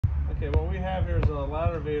Okay, what we have here is a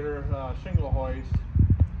Laddervator shingle hoist.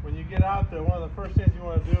 When you get out there, one of the first things you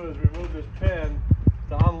want to do is remove this pin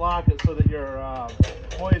to unlock it so that your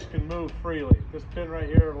hoist can move freely. This pin right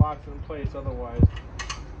here locks it in place otherwise.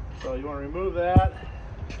 So you want to remove that.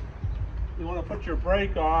 You want to put your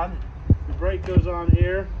brake on. The brake goes on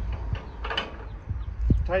here.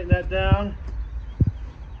 Tighten that down.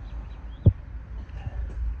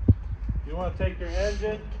 You want to take your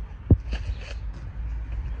engine,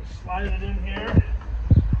 slide it in here.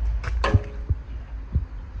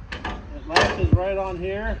 It latches right on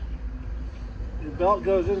here. Your belt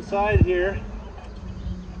goes inside here.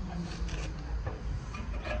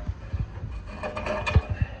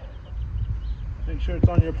 Make sure it's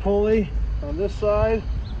on your pulley on this side.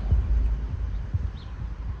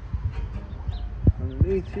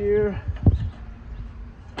 Underneath here.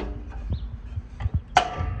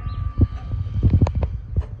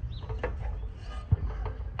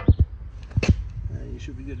 And you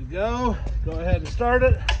should be good to go. Go ahead and start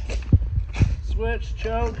it. Switch,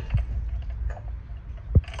 choke.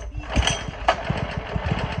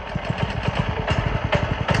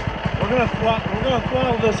 We're gonna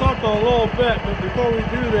throttle this up a little bit, but before we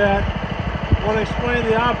do that, I want to explain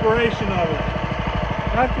the operation of it.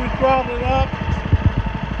 After we throttle it up,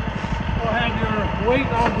 we'll have your weight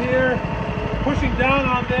on here. Pushing down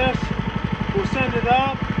on this will send it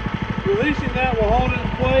up. Releasing that will hold it in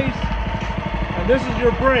place. And this is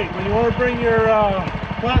your brake. When you want to bring your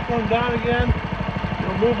platform down again,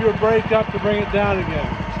 you'll move your brake up to bring it down again.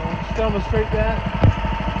 So I'll just demonstrate that.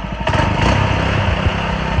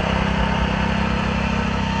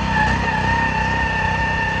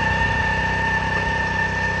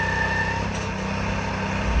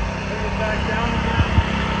 Back down again.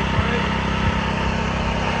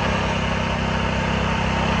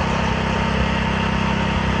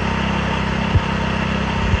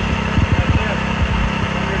 That's it.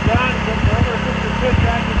 When you're done, remember to put your foot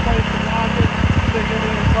back in place and lock it. Stick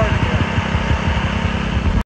everything in the car.